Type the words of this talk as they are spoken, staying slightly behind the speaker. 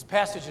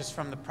passage is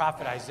from the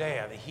prophet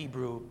Isaiah, the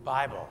Hebrew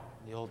Bible,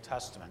 the Old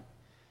Testament.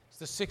 It's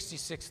the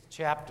 66th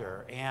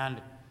chapter, and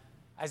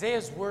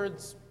Isaiah's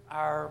words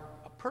are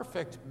a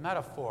perfect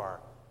metaphor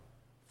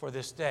for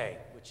this day,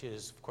 which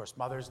is, of course,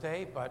 Mother's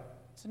Day, but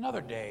it's another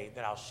day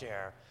that I'll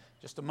share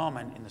just a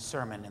moment in the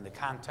sermon in the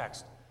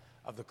context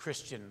of the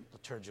Christian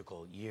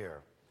liturgical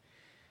year.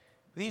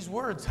 These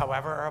words,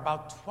 however, are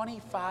about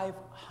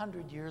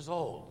 2,500 years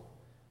old,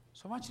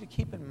 so I want you to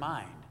keep in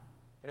mind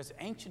that as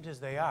ancient as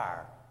they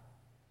are,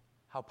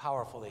 how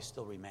powerful they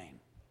still remain.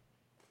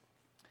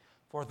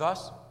 For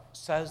thus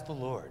says the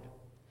Lord,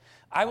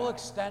 I will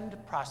extend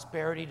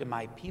prosperity to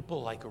my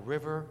people like a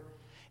river,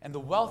 and the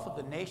wealth of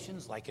the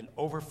nations like an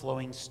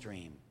overflowing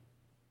stream.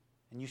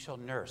 And you shall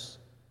nurse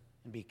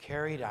and be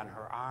carried on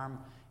her arm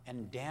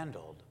and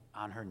dandled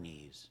on her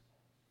knees.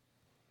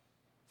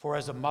 For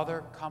as a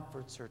mother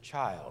comforts her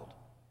child,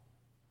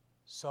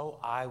 so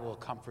I will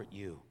comfort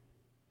you.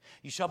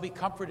 You shall be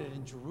comforted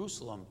in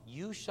Jerusalem.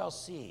 You shall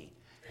see,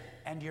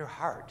 and your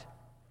heart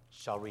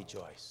shall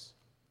rejoice.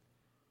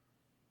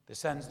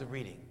 This ends the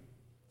reading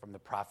from the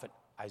prophet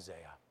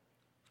Isaiah.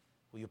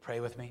 Will you pray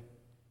with me?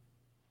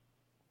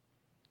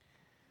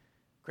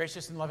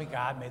 Gracious and loving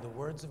God, may the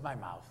words of my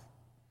mouth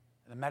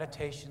and the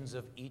meditations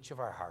of each of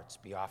our hearts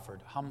be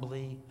offered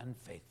humbly and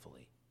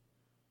faithfully.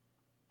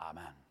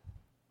 Amen.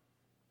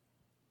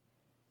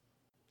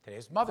 Today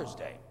is Mother's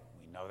Day.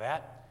 We know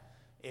that.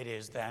 It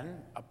is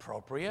then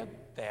appropriate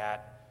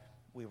that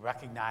we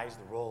recognize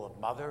the role of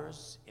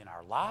mothers in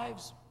our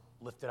lives,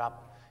 lifted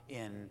up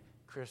in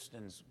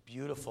Kristen's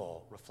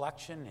beautiful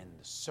reflection in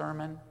the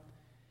sermon.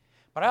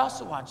 But I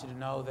also want you to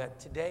know that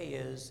today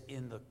is,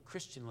 in the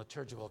Christian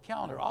liturgical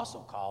calendar, also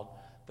called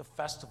the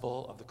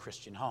Festival of the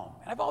Christian Home.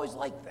 And I've always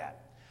liked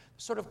that,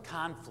 the sort of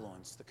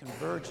confluence, the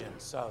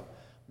convergence of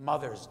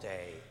Mother's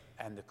Day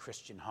and the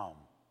Christian home.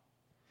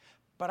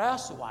 But I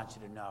also want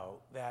you to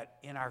know that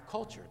in our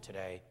culture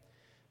today,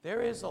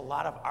 there is a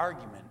lot of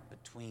argument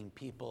between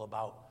people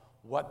about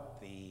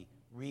what the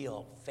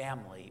real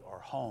family or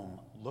home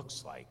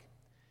looks like.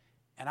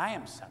 And I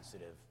am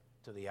sensitive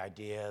to the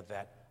idea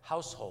that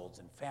households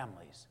and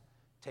families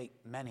take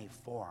many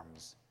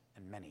forms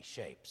and many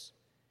shapes.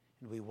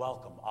 And we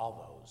welcome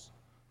all those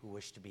who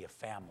wish to be a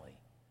family,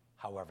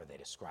 however they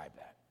describe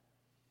that.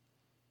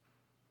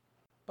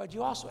 But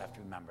you also have to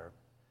remember,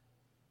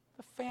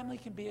 the family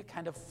can be a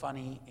kind of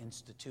funny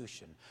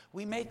institution.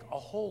 We make a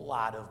whole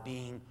lot of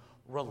being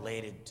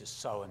related to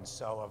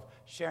so-and-so, of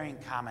sharing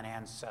common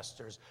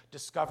ancestors,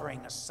 discovering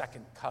a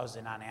second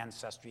cousin on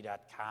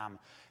Ancestry.com,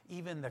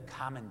 even the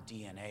common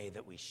DNA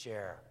that we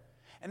share.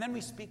 And then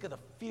we speak of the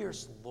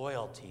fierce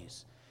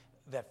loyalties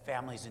that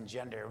families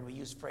engender, and we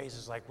use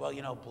phrases like, well,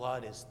 you know,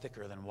 blood is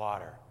thicker than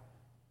water.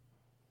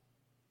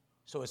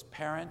 So as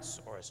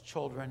parents or as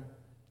children,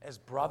 as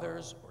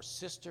brothers or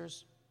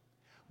sisters,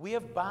 we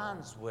have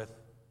bonds with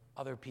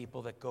other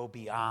people that go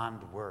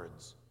beyond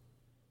words.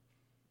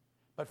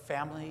 But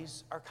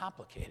families are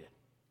complicated.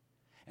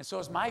 And so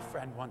as my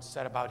friend once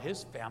said about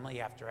his family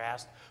after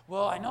asked,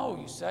 well, I know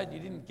you said you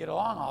didn't get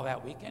along all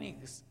that weekend,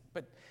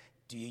 but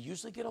do you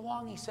usually get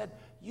along? He said,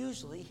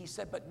 usually. He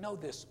said, but know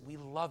this, we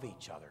love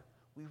each other.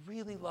 We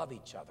really love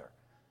each other.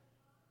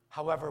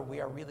 However, we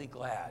are really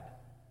glad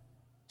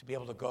to be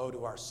able to go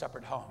to our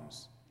separate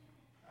homes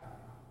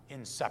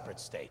in separate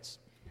states.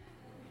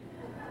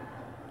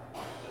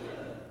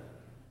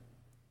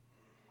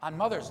 On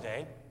Mother's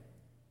Day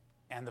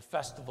and the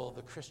Festival of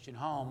the Christian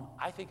Home,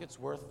 I think it's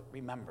worth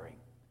remembering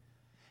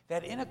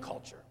that in a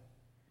culture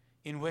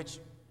in which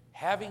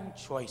having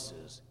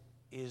choices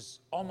is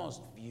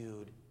almost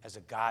viewed as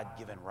a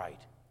God-given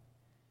right,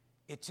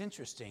 it's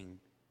interesting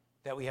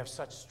that we have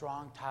such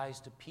strong ties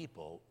to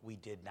people we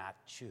did not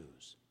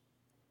choose.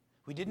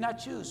 We did not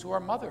choose who our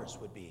mothers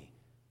would be.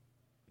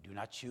 We do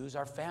not choose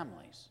our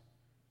families.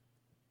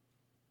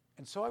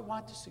 And so I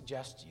want to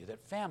suggest to you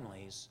that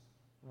families,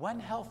 when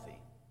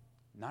healthy,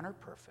 none are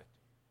perfect,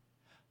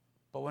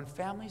 but when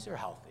families are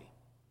healthy,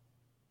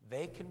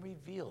 they can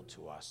reveal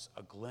to us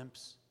a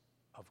glimpse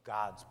of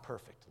God's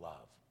perfect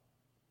love.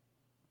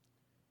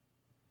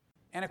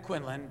 Anna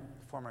Quindlen,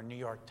 former New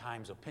York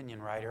Times opinion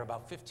writer,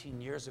 about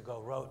 15 years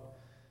ago wrote,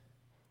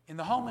 in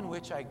the home in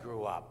which I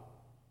grew up,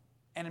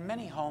 and in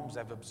many homes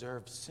I've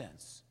observed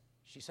since,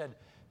 she said,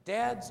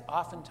 dads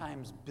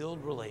oftentimes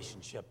build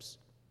relationships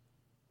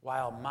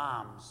while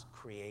moms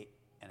create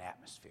an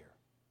atmosphere.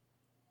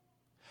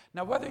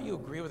 Now, whether you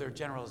agree with her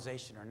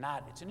generalization or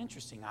not, it's an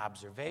interesting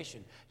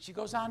observation. She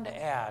goes on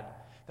to add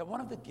that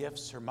one of the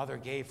gifts her mother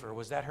gave her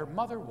was that her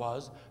mother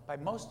was, by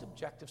most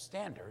objective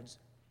standards,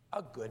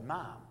 a good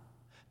mom.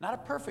 Not a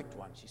perfect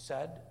one, she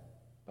said,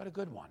 but a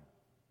good one.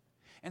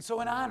 And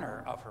so in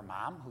honor of her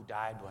mom, who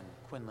died when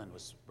Quindlen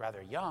was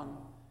rather young,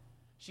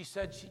 she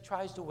said she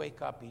tries to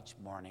wake up each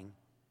morning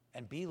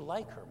and be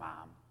like her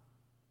mom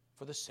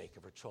for the sake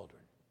of her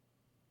children.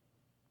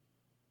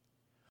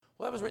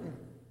 Well, that was written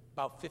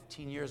about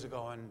 15 years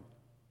ago, and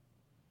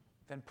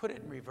then put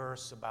it in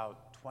reverse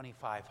about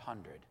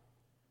 2,500.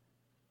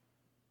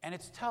 And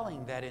it's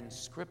telling that in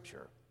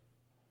Scripture,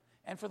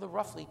 and for the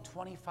roughly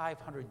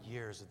 2,500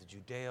 years of the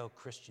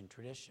Judeo-Christian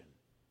tradition,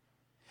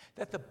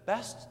 that the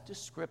best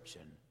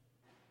description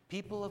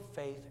people of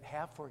faith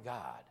have for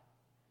God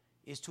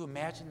is to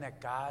imagine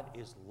that God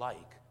is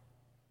like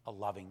a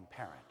loving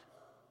parent.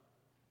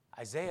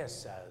 Isaiah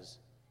says,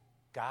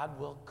 God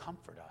will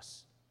comfort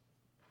us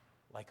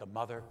like a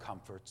mother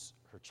comforts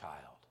her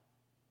child.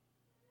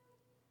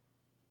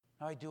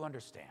 Now, I do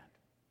understand,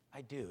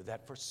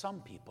 that for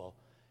some people,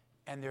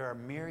 and there are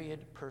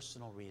myriad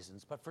personal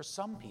reasons, but for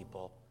some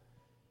people,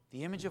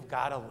 the image of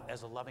God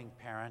as a loving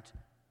parent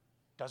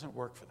doesn't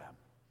work for them.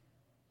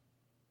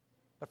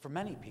 But for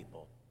many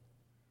people,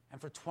 and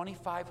for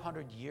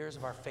 2,500 years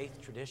of our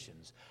faith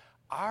traditions,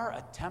 our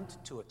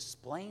attempt to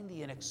explain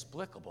the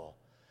inexplicable,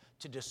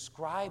 to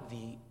describe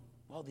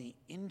the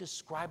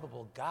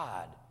indescribable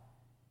God,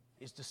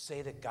 is to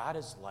say that God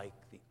is like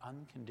the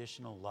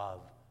unconditional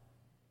love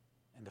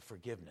and the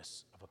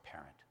forgiveness of a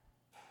parent.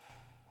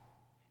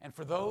 And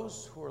for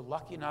those who are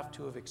lucky enough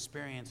to have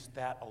experienced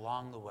that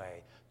along the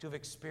way, to have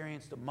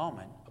experienced a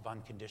moment of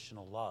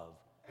unconditional love,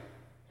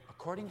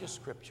 according to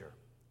Scripture,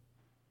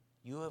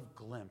 you have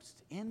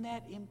glimpsed in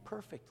that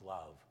imperfect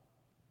love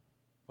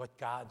what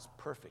God's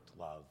perfect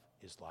love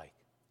is like.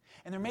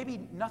 And there may be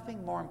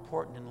nothing more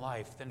important in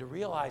life than to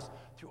realize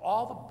through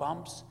all the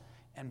bumps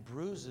and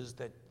bruises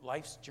that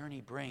life's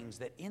journey brings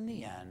that in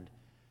the end,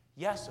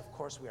 yes, of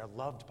course, we are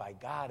loved by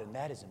God, and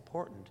that is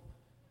important,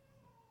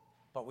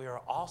 but we are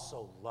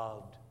also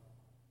loved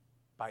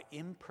by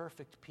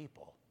imperfect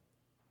people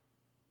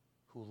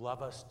who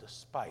love us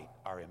despite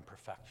our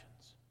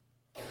imperfections.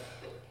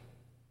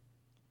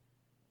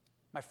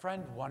 My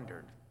friend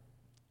wondered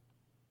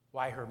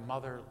why her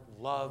mother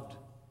loved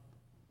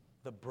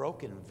the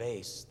broken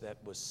vase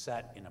that was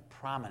set in a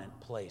prominent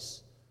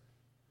place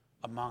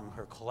among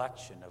her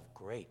collection of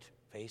great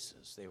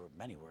vases.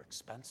 Many were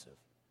expensive.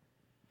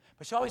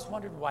 But she always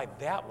wondered why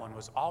that one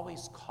was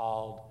always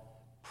called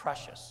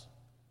precious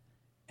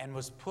and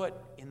was put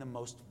in the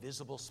most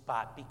visible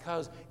spot,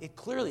 because it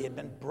clearly had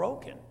been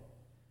broken,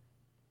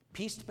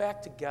 pieced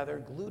back together,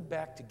 glued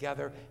back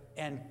together,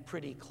 and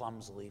pretty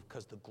clumsily,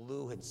 because the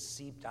glue had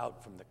seeped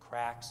out from the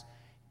cracks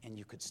and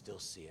you could still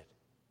see it.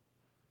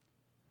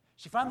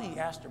 She finally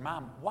asked her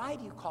mom, "Why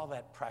do you call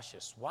that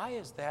precious? Why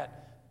is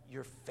that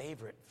your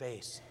favorite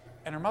vase?"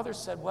 And her mother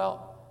said,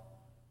 "Well,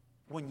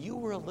 when you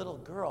were a little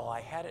girl, I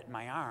had it in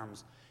my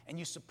arms, and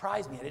you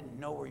surprised me. I didn't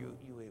know where you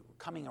were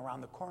coming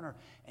around the corner,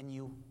 and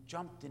you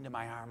jumped into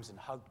my arms and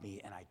hugged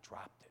me, and I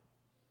dropped it.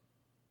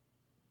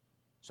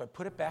 So I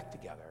put it back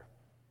together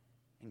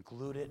and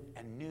glued it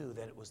and knew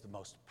that it was the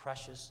most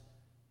precious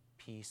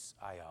piece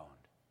I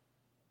owned."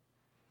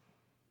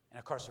 And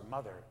of course, her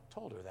mother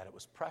told her that it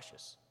was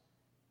precious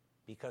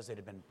because it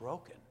had been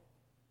broken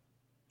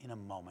in a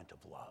moment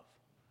of love.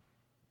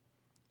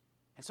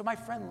 And so my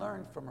friend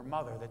learned from her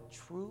mother that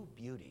true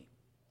beauty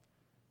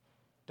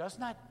does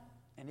not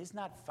and is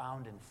not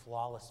found in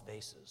flawless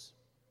vases.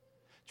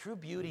 True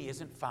beauty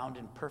isn't found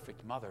in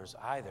perfect mothers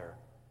either.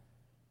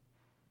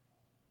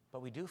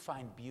 But we do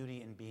find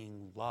beauty in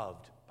being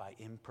loved by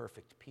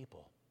imperfect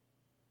people,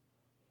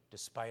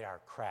 despite our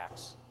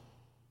cracks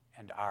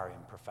and our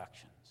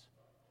imperfections.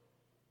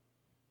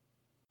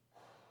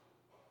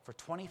 For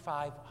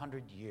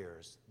 2,500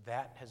 years,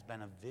 that has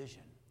been a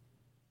vision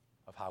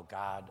of how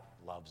God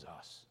loves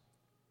us,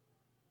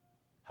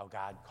 how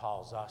God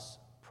calls us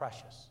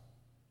precious,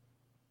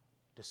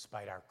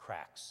 despite our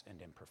cracks and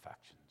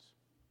imperfections.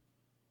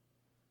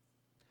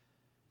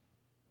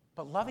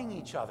 But loving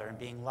each other and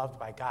being loved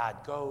by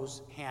God goes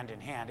hand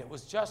in hand. It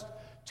was just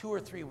 2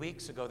 or 3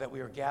 weeks ago that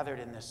we were gathered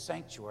in this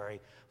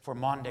sanctuary for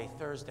Maundy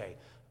Thursday,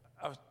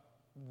 a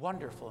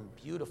wonderful and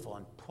beautiful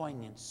and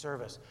poignant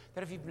service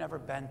that if you've never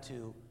been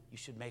to, you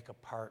should make a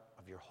part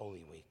of your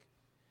Holy Week.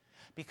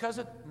 Because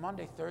at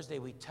Maundy Thursday,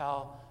 we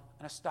tell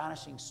an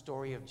astonishing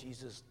story of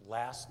Jesus'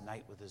 last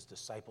night with his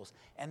disciples.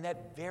 And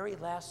that very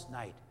last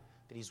night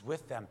that he's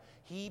with them,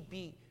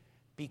 he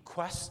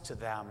bequests to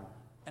them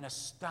an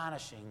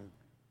astonishing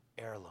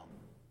heirloom.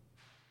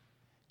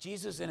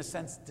 Jesus, in a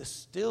sense,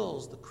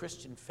 distills the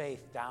Christian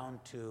faith down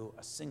to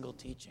a single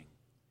teaching.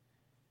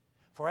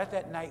 For at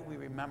that night, we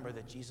remember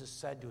that Jesus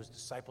said to his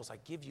disciples, "I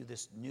give you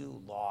this new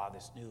law,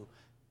 this new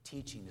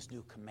teaching, this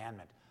new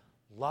commandment.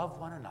 Love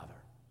one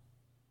another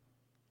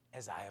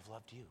as I have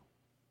loved you.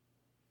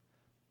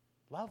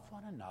 Love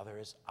one another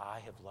as I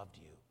have loved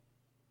you.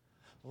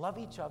 Love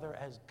each other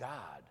as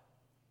God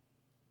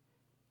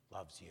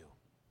loves you."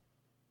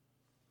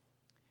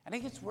 I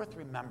think it's worth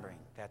remembering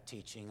that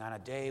teaching on a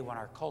day when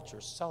our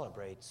culture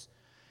celebrates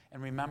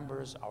and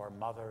remembers our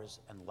mothers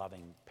and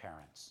loving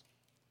parents.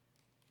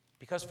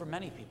 Because for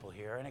many people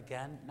here, and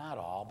again, not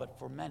all, but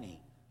for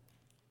many,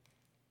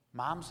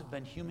 moms have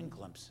been human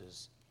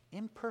glimpses,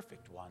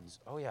 imperfect ones,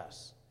 oh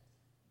yes,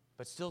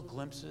 but still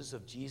glimpses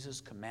of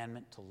Jesus'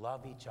 commandment to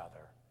love each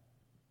other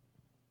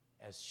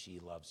as she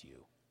loves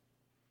you.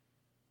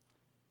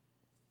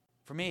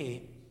 For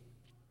me,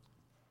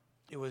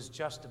 it was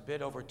just a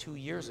bit over 2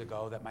 years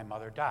ago that my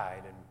mother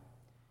died,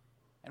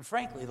 and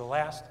frankly, the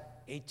last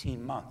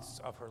 18 months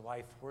of her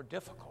life were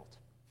difficult.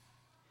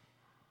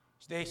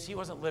 She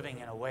wasn't living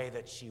in a way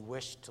that she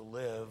wished to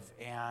live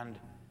and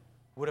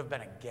would have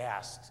been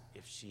aghast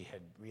if she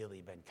had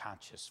really been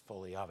conscious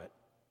fully of it.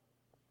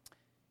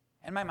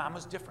 And my mom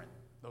was different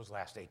those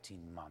last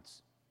 18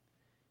 months.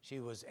 She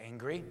was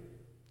angry.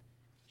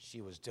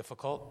 She was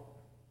difficult.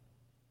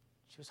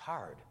 She was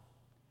hard.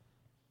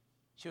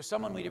 She was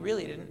someone we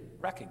really didn't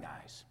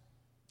recognize.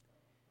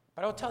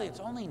 But I'll tell you, it's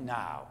only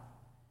now,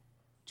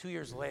 2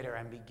 years later,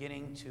 I'm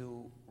beginning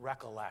to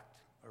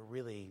recollect, or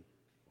really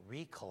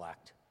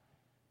recollect,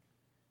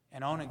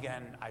 and own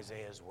again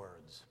Isaiah's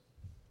words.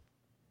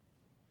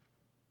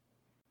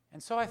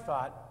 And so I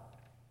thought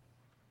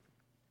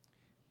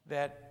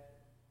that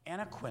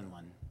Anna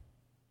Quinlan,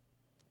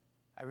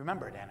 I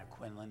remembered Anna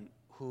Quinlan,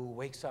 who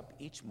wakes up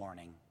each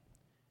morning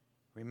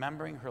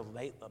remembering her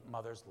late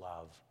mother's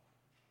love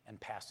and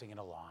passing it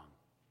along.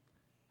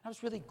 I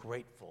was really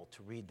grateful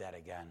to read that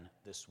again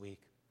this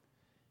week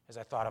as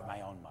I thought of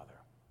my own mother.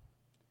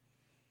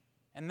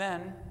 And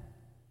then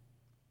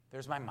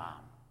there's my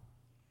mom.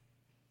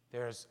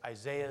 There's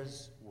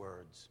Isaiah's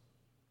words.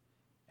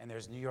 And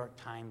there's New York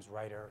Times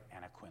writer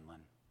Anna Quinlan.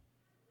 And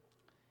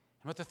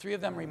what the three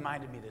of them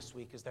reminded me this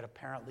week is that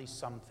apparently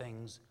some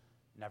things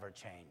never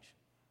change.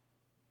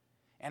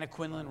 Anna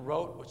Quinlan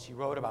wrote what she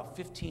wrote about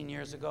 15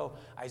 years ago.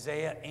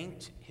 Isaiah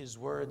inked his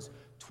words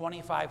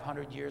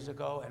 2,500 years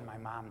ago, and my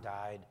mom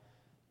died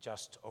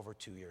just over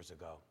 2 years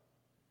ago.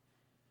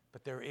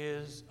 But there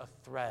is a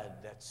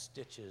thread that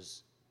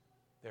stitches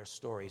their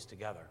stories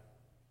together.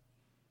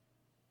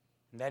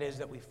 And that is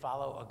that we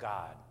follow a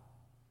God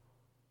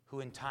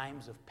who in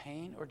times of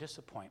pain or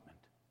disappointment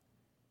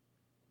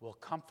will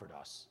comfort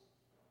us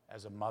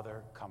as a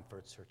mother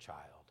comforts her child.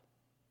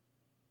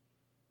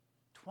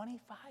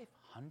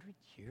 2,500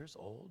 years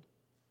old?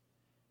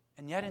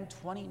 And yet in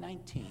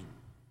 2019,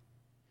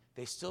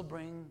 they still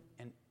bring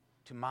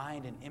to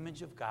mind an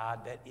image of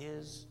God that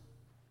is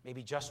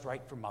maybe just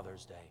right for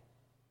Mother's Day.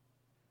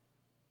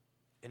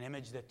 An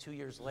image that 2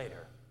 years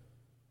later,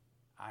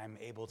 I'm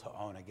able to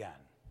own again.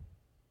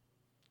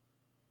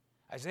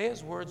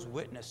 Isaiah's words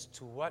witness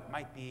to what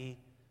might be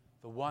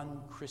the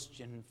one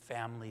Christian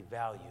family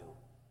value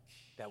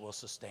that will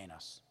sustain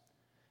us.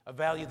 A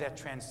value that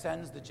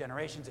transcends the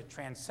generations. It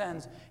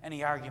transcends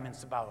any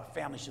arguments about a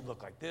family should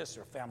look like this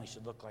or a family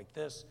should look like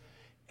this.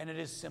 And it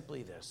is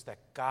simply this, that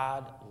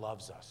God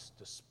loves us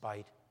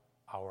despite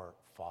our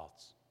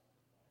faults,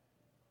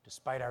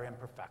 despite our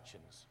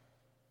imperfections,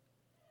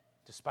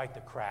 despite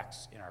the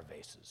cracks in our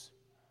vases.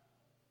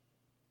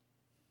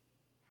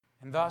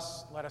 And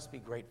thus, let us be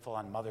grateful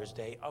on Mother's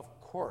Day, of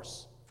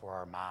course, for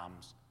our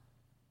moms,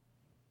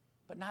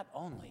 but not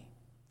only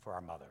for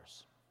our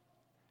mothers.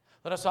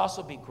 Let us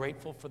also be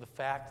grateful for the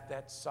fact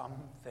that some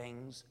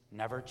things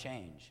never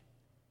change,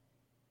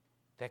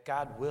 that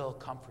God will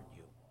comfort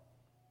you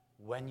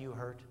when you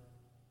hurt,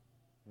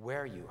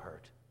 where you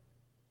hurt,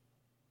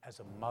 as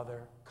a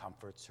mother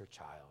comforts her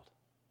child.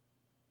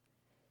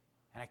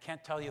 And I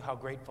can't tell you how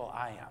grateful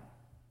I am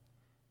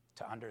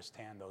to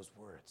understand those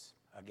words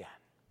again.